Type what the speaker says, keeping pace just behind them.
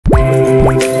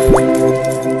Hello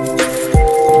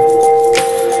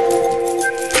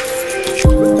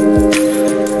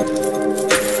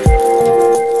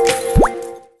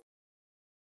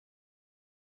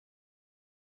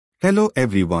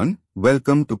everyone,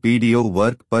 welcome to PDO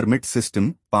Work Permit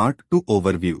System Part 2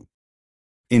 Overview.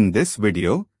 In this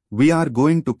video, we are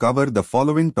going to cover the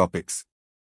following topics.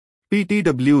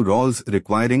 PTW roles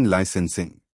requiring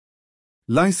licensing.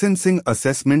 Licensing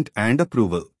assessment and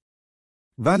approval.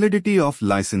 Validity of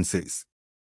licenses.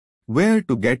 Where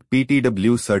to get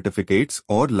PTW certificates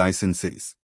or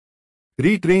licenses.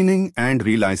 Retraining and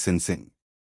relicensing.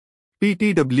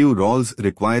 PTW roles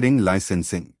requiring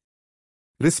licensing.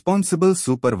 Responsible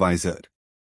supervisor.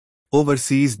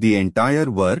 Oversees the entire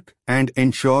work and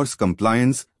ensures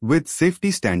compliance with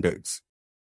safety standards.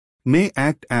 May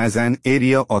act as an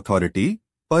area authority,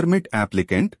 permit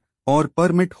applicant, or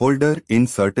permit holder in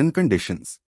certain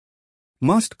conditions.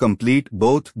 Must complete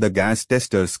both the gas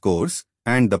tester's course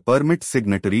and the permit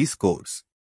signatory's course.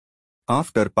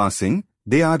 After passing,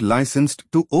 they are licensed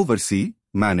to oversee,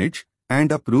 manage,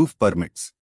 and approve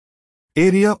permits.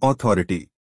 Area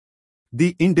authority.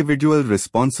 The individual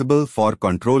responsible for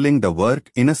controlling the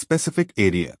work in a specific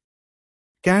area.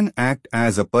 Can act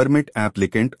as a permit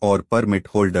applicant or permit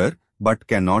holder but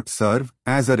cannot serve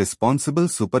as a responsible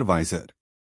supervisor.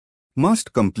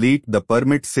 Must complete the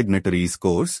permit signatory's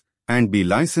course and be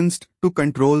licensed to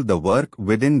control the work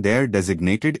within their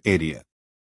designated area.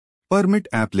 Permit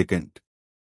applicant.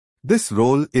 This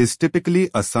role is typically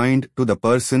assigned to the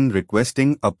person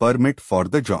requesting a permit for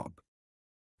the job.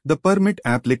 The permit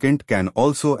applicant can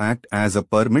also act as a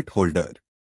permit holder.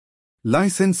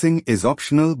 Licensing is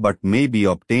optional but may be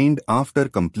obtained after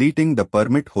completing the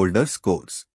permit holder's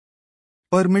course.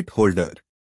 Permit holder.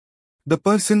 The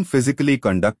person physically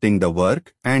conducting the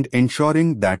work and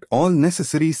ensuring that all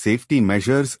necessary safety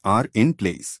measures are in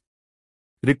place.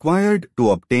 Required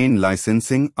to obtain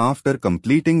licensing after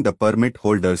completing the permit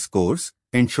holder's course,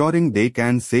 ensuring they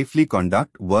can safely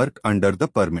conduct work under the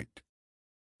permit.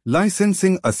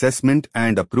 Licensing assessment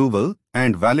and approval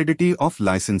and validity of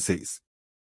licenses.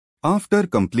 After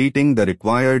completing the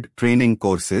required training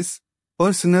courses,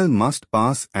 personnel must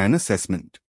pass an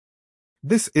assessment.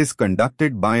 This is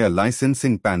conducted by a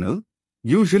licensing panel,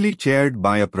 usually chaired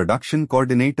by a production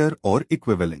coordinator or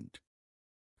equivalent.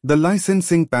 The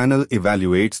licensing panel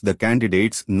evaluates the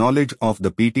candidate's knowledge of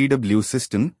the PTW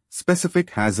system,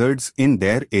 specific hazards in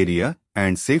their area,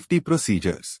 and safety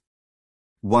procedures.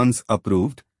 Once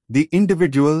approved, the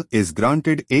individual is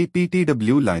granted a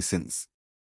PTW license.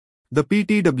 The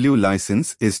PTW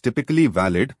license is typically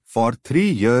valid for 3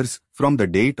 years from the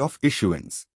date of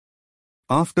issuance.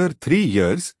 After 3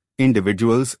 years,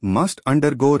 individuals must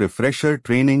undergo refresher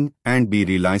training and be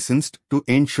relicensed to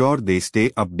ensure they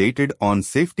stay updated on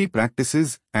safety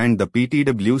practices and the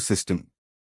PTW system.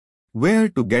 Where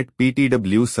to get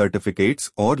PTW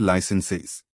certificates or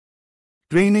licenses.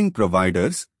 Training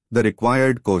providers, the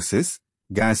required courses,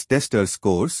 gas tester's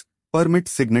course, permit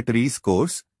signatory's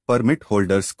course, permit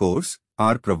holder's course,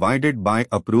 are provided by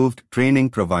approved training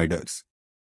providers.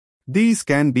 These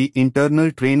can be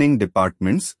internal training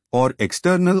departments or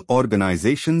external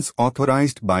organizations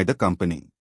authorized by the company.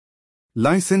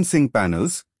 Licensing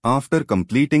panels. After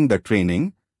completing the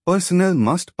training, personnel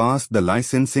must pass the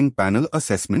licensing panel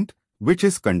assessment, which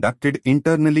is conducted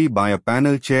internally by a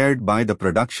panel chaired by the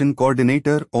production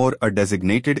coordinator or a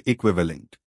designated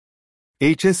equivalent.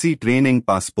 HSE Training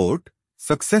Passport.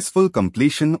 Successful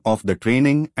completion of the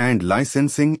training and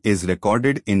licensing is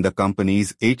recorded in the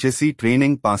company's HSE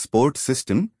Training Passport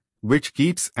system, which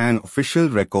keeps an official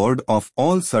record of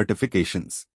all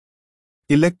certifications.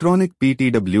 Electronic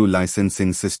PTW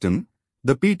Licensing System.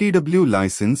 The PTW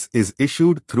license is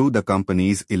issued through the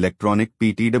company's electronic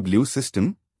PTW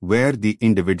system, where the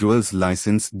individual's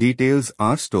license details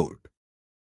are stored.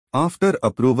 After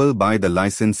approval by the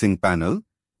licensing panel,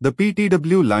 the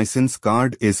PTW license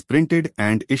card is printed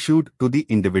and issued to the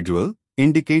individual,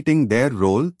 indicating their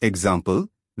role, example,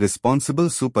 responsible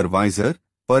supervisor,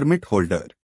 permit holder.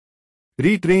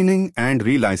 Retraining and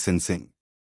relicensing.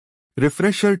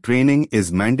 Refresher training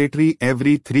is mandatory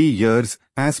every 3 years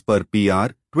as per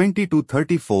PR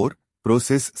 2234,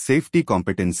 Process Safety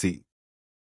Competency.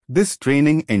 This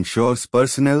training ensures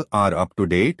personnel are up to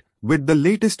date with the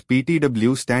latest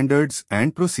PTW standards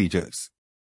and procedures.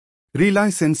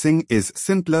 Relicensing is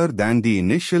simpler than the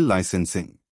initial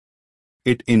licensing.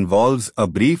 It involves a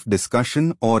brief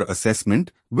discussion or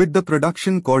assessment with the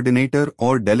production coordinator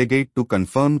or delegate to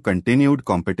confirm continued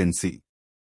competency.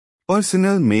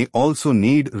 Personnel may also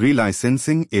need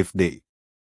relicensing if they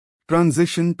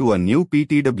transition to a new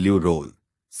PTW role,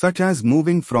 such as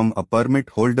moving from a permit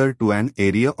holder to an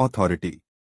area authority,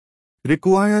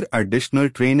 require additional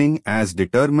training as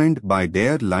determined by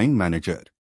their line manager.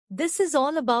 This is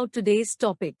all about today's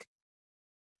topic.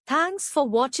 Thanks for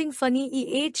watching Phani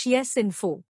EHS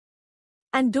Info.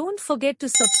 And don't forget to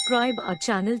subscribe our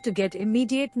channel to get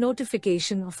immediate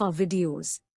notification of our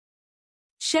videos.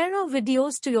 Share our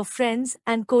videos to your friends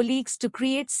and colleagues to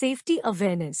create safety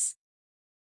awareness.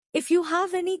 If you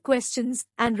have any questions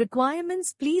and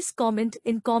requirements, please comment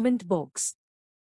in comment box.